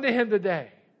 Run to him today.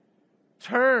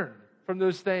 Turn from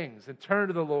those things and turn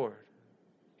to the Lord.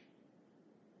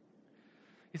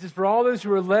 He says, for all those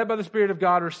who are led by the Spirit of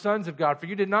God are sons of God. For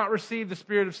you did not receive the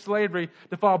spirit of slavery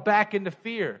to fall back into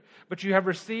fear, but you have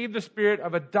received the spirit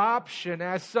of adoption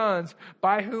as sons,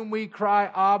 by whom we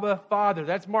cry, Abba, Father.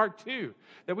 That's Mark 2.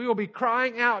 That we will be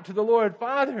crying out to the Lord,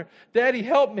 Father, Daddy,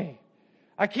 help me.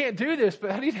 I can't do this,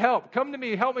 but I need help. Come to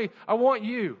me, help me. I want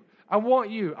you. I want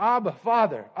you. Abba,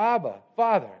 Father. Abba,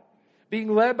 Father.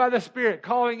 Being led by the Spirit,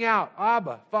 calling out,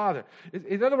 Abba, Father.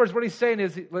 In other words, what he's saying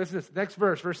is, listen to this, next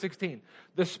verse, verse 16.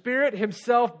 The Spirit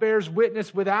himself bears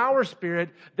witness with our spirit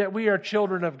that we are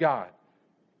children of God.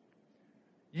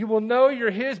 You will know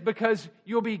you're his because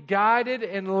you'll be guided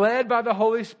and led by the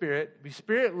Holy Spirit. Be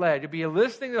Spirit-led. You'll be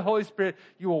listening to the Holy Spirit.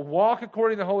 You will walk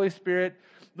according to the Holy Spirit.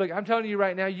 Look, I'm telling you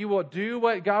right now, you will do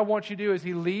what God wants you to do as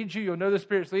he leads you. You'll know the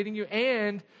Spirit's leading you,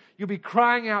 and you'll be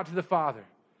crying out to the Father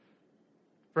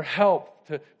for help,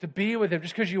 to be with him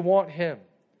just because you want him.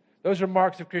 Those are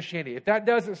marks of Christianity. If that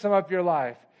doesn't sum up your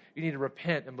life, you need to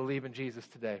repent and believe in Jesus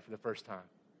today for the first time.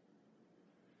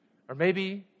 Or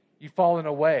maybe you've fallen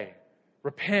away.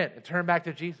 Repent and turn back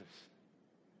to Jesus.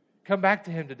 Come back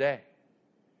to him today.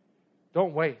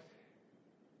 Don't wait.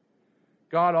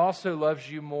 God also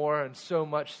loves you more, and so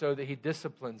much so that he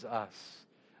disciplines us.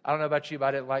 I don't know about you, but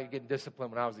I didn't like getting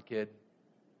disciplined when I was a kid.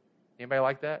 Anybody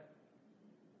like that?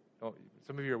 Oh,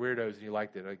 some of you are weirdos and you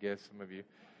liked it, I guess. Some of you.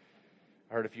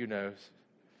 I heard a few no's.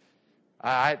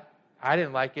 I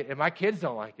didn't like it, and my kids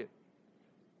don't like it.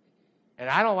 And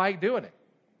I don't like doing it,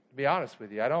 to be honest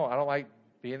with you. I don't like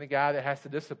being the guy that has to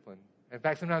discipline. In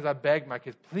fact, sometimes I beg my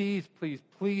kids, please, please,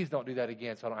 please don't do that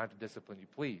again so I don't have to discipline you,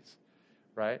 please.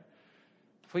 Right?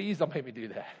 Please don't make me do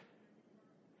that.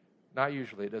 Not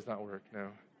usually. It does not work, no.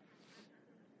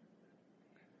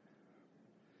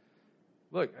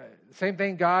 Look, same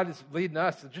thing God is leading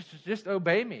us. Just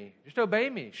obey me. Just obey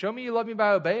me. Show me you love me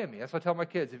by obeying me. That's what I tell my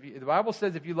kids. The Bible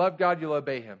says if you love God, you'll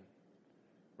obey him.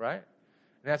 Right?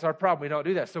 And that's our problem. We don't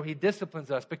do that. So he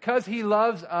disciplines us because he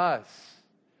loves us.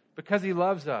 Because he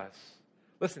loves us.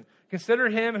 Listen, consider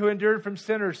him who endured from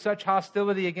sinners such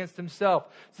hostility against himself,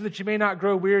 so that you may not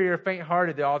grow weary or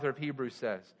faint-hearted, the author of Hebrews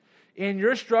says. In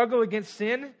your struggle against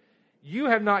sin, you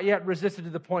have not yet resisted to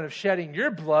the point of shedding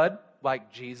your blood,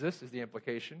 like Jesus is the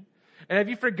implication. And have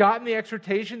you forgotten the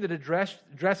exhortation that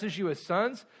addresses you as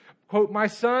sons? Quote, my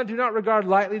son, do not regard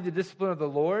lightly the discipline of the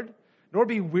Lord, nor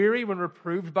be weary when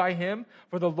reproved by him.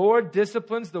 For the Lord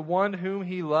disciplines the one whom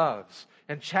he loves,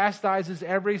 and chastises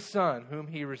every son whom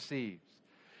he receives.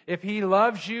 If he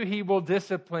loves you, he will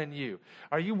discipline you.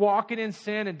 Are you walking in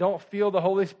sin and don't feel the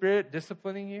Holy Spirit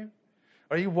disciplining you?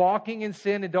 Are you walking in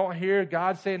sin and don't hear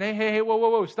God saying, hey,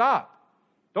 whoa, stop.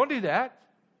 Don't do that.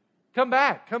 Come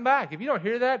back. If you don't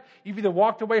hear that, you've either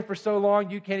walked away for so long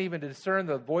you can't even discern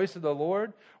the voice of the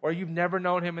Lord, or you've never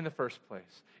known him in the first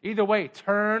place. Either way,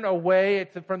 turn away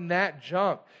from that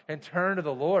junk and turn to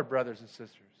the Lord, brothers and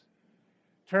sisters.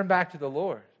 Turn back to the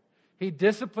Lord. He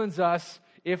disciplines us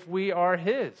if we are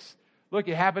his. Look,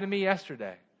 it happened to me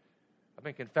yesterday. I've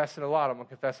been confessing a lot. I'm going to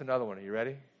confess another one. Are you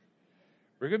ready?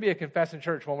 We're going to be a confessing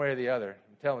church one way or the other.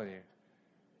 I'm telling you.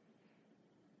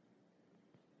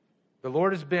 The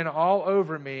Lord has been all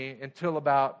over me until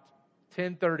about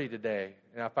 10:30 today,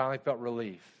 and I finally felt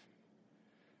relief.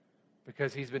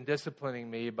 Because he's been disciplining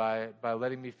me by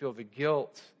letting me feel the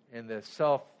guilt and the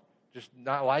just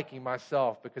not liking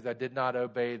myself because I did not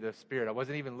obey the Spirit. I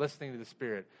wasn't even listening to the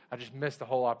Spirit. I just missed the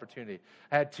whole opportunity.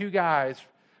 I had 2 guys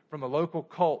from a local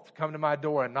cult come to my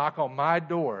door and knock on my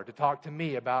door to talk to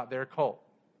me about their cult.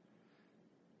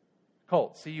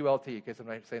 Cult, C-U-L-T, in case I'm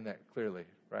not saying that clearly,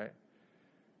 right?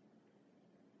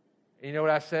 And you know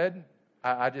what I said?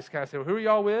 I just kind of said, well, who are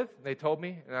y'all with? And they told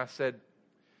me, and I said,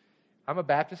 I'm a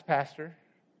Baptist pastor.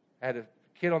 I had a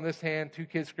kid on this hand, 2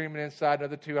 kids screaming inside,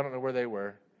 another 2, I don't know where they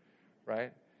were,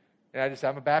 right? And I just said,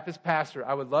 I'm a Baptist pastor.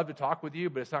 I would love to talk with you,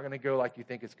 but it's not going to go like you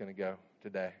think it's going to go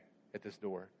today at this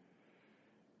door.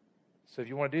 So if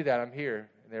you want to do that, I'm here.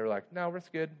 And they were like, no, that's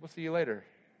good. We'll see you later.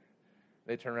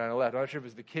 They turned around and left. I'm not sure if it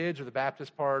was the kids or the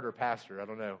Baptist part or pastor. I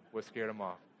don't know what scared them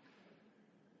off.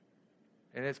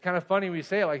 And it's kind of funny when you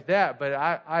say it like that, but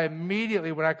I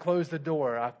immediately, when I closed the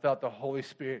door, I felt the Holy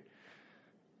Spirit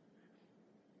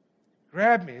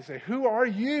grab me and say, who are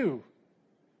you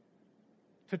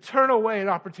to turn away an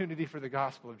opportunity for the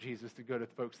gospel of Jesus to go to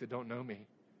folks that don't know me?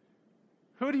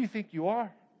 Who do you think you are?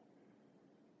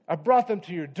 I brought them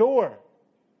to your door.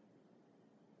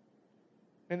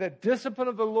 And that discipline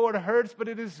of the Lord hurts, but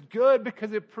it is good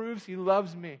because it proves he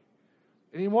loves me.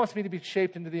 And he wants me to be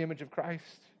shaped into the image of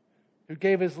Christ, who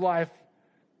gave his life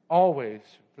always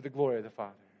for the glory of the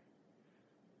Father.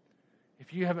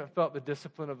 If you haven't felt the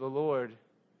discipline of the Lord,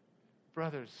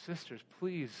 brothers, sisters,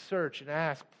 please search and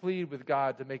ask, plead with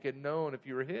God to make it known if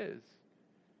you are his.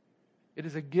 It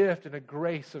is a gift and a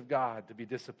grace of God to be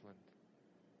disciplined.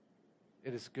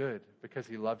 It is good because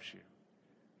he loves you.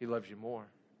 He loves you more.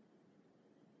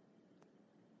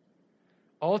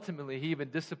 Ultimately, he even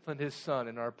disciplined his son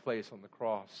in our place on the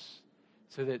cross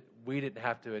so that we didn't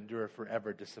have to endure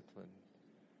forever discipline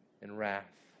and wrath.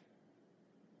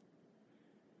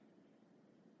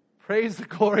 Praise the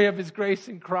glory of his grace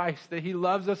in Christ, that he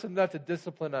loves us enough to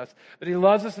discipline us, that he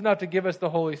loves us enough to give us the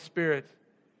Holy Spirit.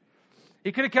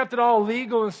 He could have kept it all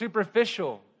legal and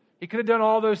superficial. He could have done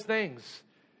all those things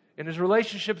in his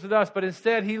relationships with us, but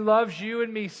instead he loves you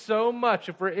and me so much,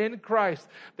 if we're in Christ,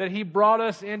 that he brought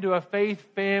us into a faith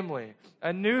family,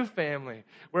 a new family,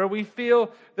 where we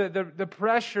feel the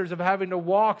pressures of having to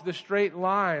walk the straight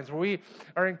lines, where we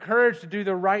are encouraged to do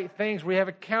the right things, where we have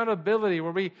accountability,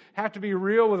 where we have to be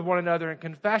real with one another and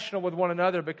confessional with one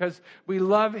another because we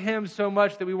love him so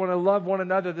much that we want to love one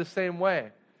another the same way.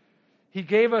 He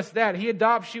gave us that. He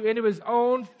adopts you into his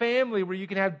own family where you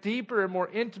can have deeper and more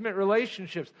intimate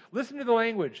relationships. Listen to the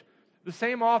language. The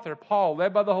same author, Paul,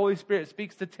 led by the Holy Spirit,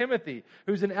 speaks to Timothy,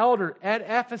 who's an elder at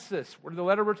Ephesus, where the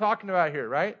letter we're talking about here,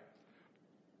 right?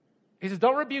 He says,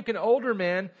 don't rebuke an older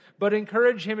man, but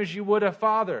encourage him as you would a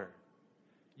father.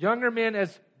 Younger men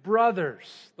as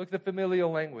brothers. Look at the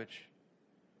familial language.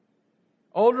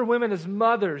 Older women as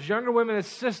mothers, younger women as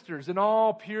sisters in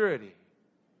all purity.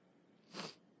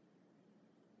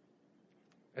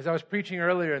 As I was preaching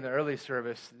earlier in the early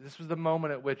service, this was the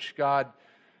moment at which God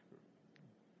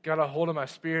got a hold of my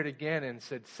spirit again and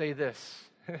said, say this.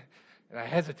 And I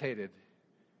hesitated.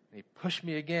 And he pushed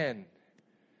me again.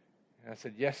 And I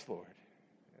said, yes, Lord.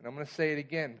 And I'm going to say it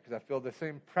again because I feel the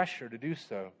same pressure to do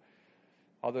so.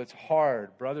 Although it's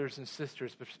hard, brothers and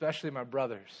sisters, but especially my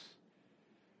brothers,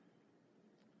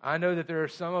 I know that there are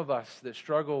some of us that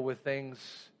struggle with things,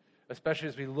 especially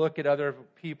as we look at other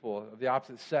people of the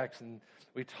opposite sex, and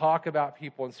we talk about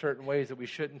people in certain ways that we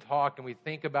shouldn't talk, and we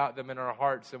think about them in our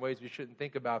hearts in ways we shouldn't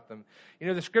think about them. You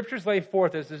know, the Scriptures lay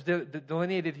forth, as is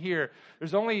delineated here,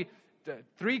 there's only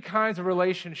 3 kinds of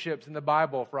relationships in the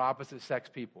Bible for opposite sex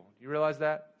people. You realize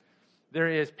that? There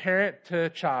is parent to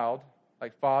child,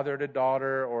 like father to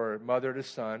daughter or mother to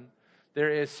son.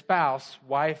 There is spouse,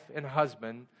 wife and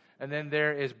husband. And then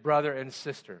there is brother and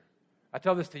sister. I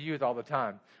tell this to youth all the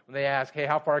time. When they ask, hey,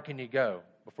 how far can you go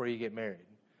before you get married?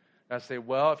 And I say,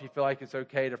 well, if you feel like it's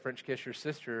okay to French kiss your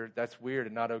sister, that's weird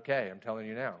and not okay. I'm telling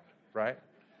you now, right?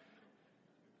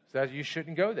 So you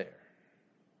shouldn't go there,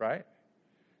 right?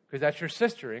 Because that's your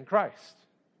sister in Christ.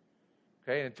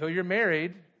 Okay, and until you're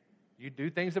married, you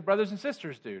do things that brothers and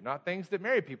sisters do, not things that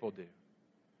married people do.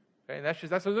 Okay,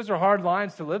 and those are hard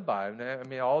lines to live by. I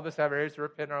mean, all of us have areas to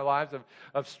repent in our lives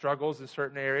of struggles in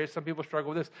certain areas. Some people struggle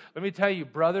with this. Let me tell you,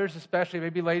 brothers especially,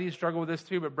 maybe ladies struggle with this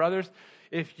too, but brothers,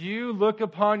 if you look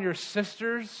upon your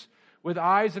sisters with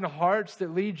eyes and hearts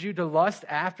that lead you to lust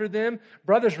after them,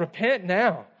 brothers, repent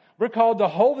now. We're called to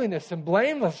holiness and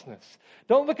blamelessness.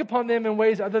 Don't look upon them in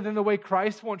ways other than the way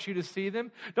Christ wants you to see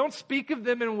them. Don't speak of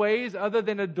them in ways other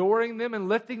than adoring them and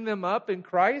lifting them up in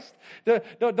Christ.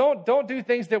 Don't do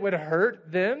things that would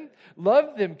hurt them.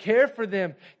 Love them. Care for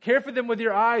them. Care for them with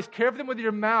your eyes. Care for them with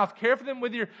your mouth. Care for them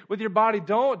with your body.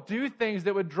 Don't do things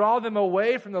that would draw them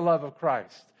away from the love of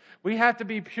Christ. We have to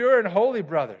be pure and holy,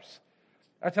 brothers.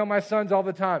 I tell my sons all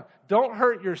the time, don't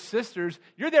hurt your sisters.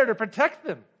 You're there to protect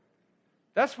them.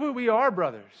 That's who we are,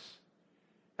 brothers.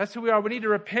 That's who we are. We need to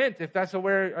repent if that's an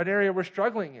area we're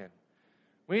struggling in.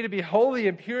 We need to be holy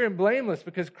and pure and blameless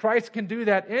because Christ can do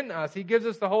that in us. He gives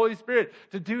us the Holy Spirit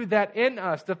to do that in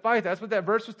us, to fight. That's what that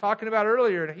verse was talking about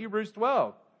earlier in Hebrews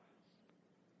 12.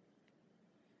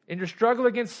 In your struggle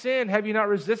against sin, have you not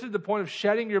resisted the point of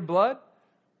shedding your blood?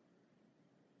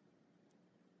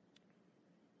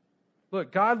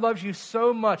 Look, God loves you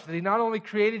so much that He not only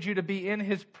created you to be in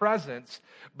His presence,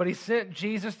 but He sent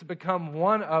Jesus to become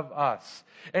one of us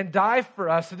and die for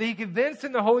us so that He could then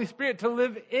send the Holy Spirit to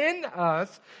live in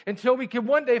us until we can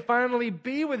one day finally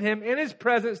be with Him in His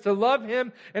presence to love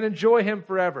Him and enjoy Him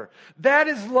forever. That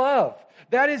is love.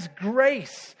 That is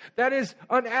grace. That is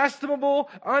unestimable,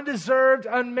 undeserved,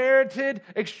 unmerited,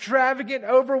 extravagant,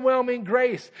 overwhelming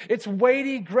grace. It's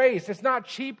weighty grace. It's not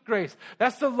cheap grace.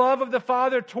 That's the love of the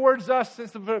Father towards us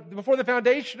since before the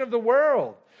foundation of the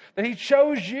world. That He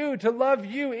chose you to love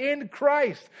you in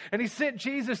Christ. And He sent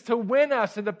Jesus to win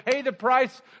us and to pay the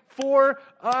price for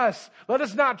us. Let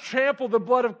us not trample the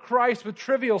blood of Christ with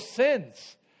trivial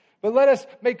sins. But let us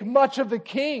make much of the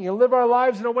King and live our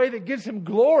lives in a way that gives Him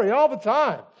glory all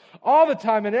the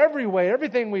time, in every way,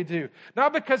 everything we do.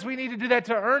 Not because we need to do that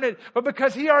to earn it, but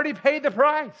because He already paid the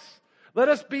price. Let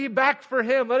us be back for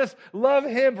Him. Let us love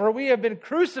Him, for we have been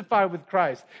crucified with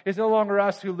Christ. It's no longer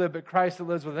us who live, but Christ that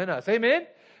lives within us. Amen?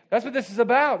 That's what this is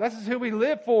about. This is who we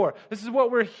live for. This is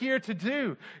what we're here to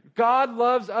do. God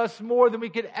loves us more than we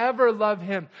could ever love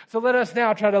Him. So let us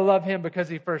now try to love Him because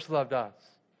He first loved us.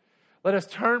 Let us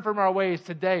turn from our ways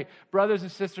today. Brothers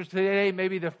and sisters, today may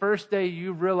be the first day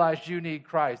you realize you need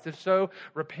Christ. If so,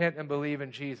 repent and believe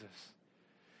in Jesus.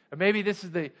 Or maybe this is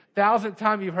the 1,000th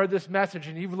time you've heard this message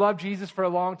and you've loved Jesus for a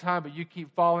long time, but you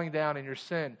keep falling down in your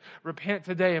sin. Repent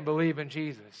today and believe in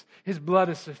Jesus. His blood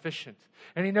is sufficient.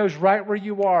 And He knows right where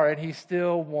you are, and He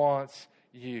still wants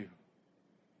you.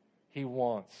 He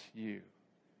wants you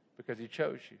because He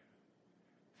chose you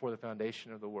before the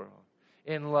foundation of the world.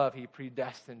 In love, He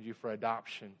predestined you for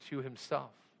adoption to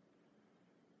Himself,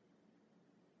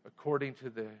 according to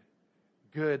the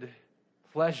good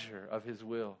pleasure of His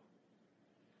will,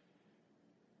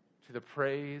 to the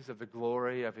praise of the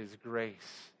glory of His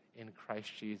grace in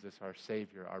Christ Jesus, our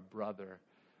Savior, our brother,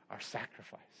 our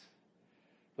sacrifice.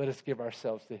 Let us give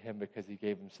ourselves to Him because He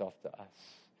gave Himself to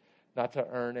us. Not to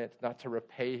earn it, not to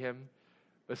repay Him,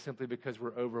 but simply because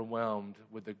we're overwhelmed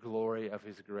with the glory of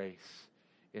His grace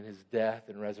in His death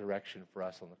and resurrection for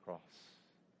us on the cross.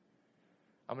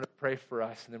 I'm going to pray for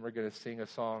us, and then we're going to sing a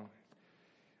song.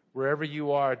 Wherever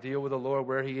you are, deal with the Lord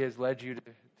where He has led you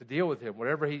to deal with Him.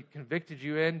 Whatever He convicted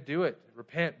you in, do it.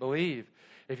 Repent, believe.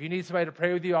 If you need somebody to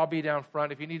pray with you, I'll be down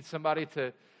front. If you need somebody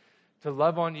to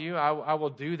love on you, I will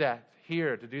do that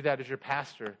here, to do that as your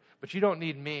pastor. But you don't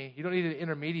need me. You don't need an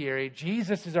intermediary.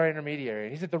 Jesus is our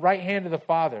intermediary. He's at the right hand of the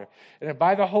Father. And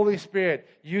by the Holy Spirit,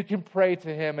 you can pray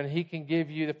to Him, and He can give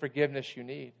you the forgiveness you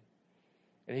need.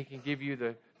 And He can give you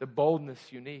the boldness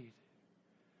you need.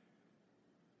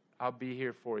 I'll be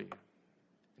here for you.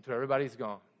 until everybody's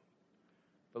gone.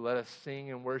 But let us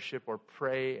sing and worship, or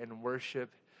pray and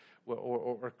worship,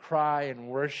 or cry and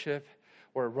worship,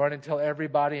 or run and tell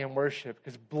everybody and worship.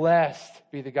 Because blessed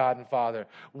be the God and Father.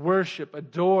 Worship,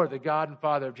 adore the God and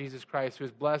Father of Jesus Christ, who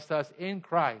has blessed us in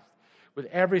Christ with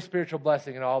every spiritual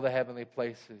blessing in all the heavenly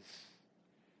places,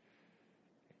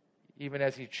 even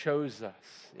as he chose us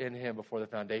in him before the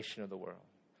foundation of the world,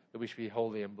 that we should be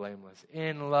holy and blameless.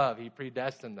 In love, he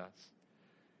predestined us.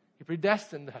 He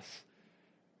predestined us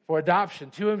for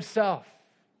adoption to himself,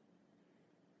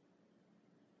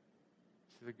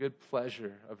 to the good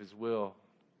pleasure of his will,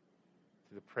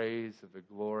 to the praise of the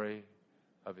glory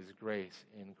of his grace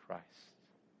in Christ.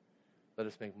 Let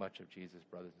us make much of Jesus,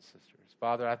 brothers and sisters.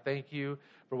 Father, I thank you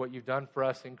for what you've done for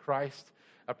us in Christ.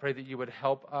 I pray that you would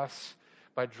help us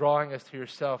by drawing us to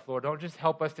yourself, Lord. Don't just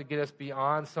help us to get us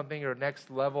beyond something or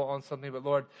next level on something, but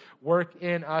Lord, work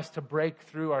in us to break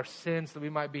through our sins so that we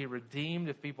might be redeemed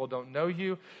if people don't know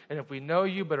you. And if we know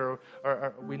you, but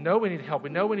we know we need help, we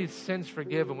know we need sins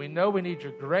forgiven, we know we need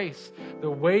your grace,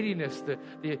 the weightiness,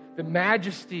 the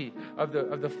majesty of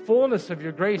the fullness of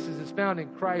your grace as is found in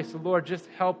Christ. So Lord, just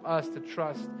help us to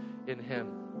trust in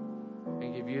him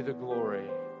and give you the glory.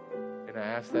 And I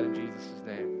ask that in Jesus'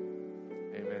 name.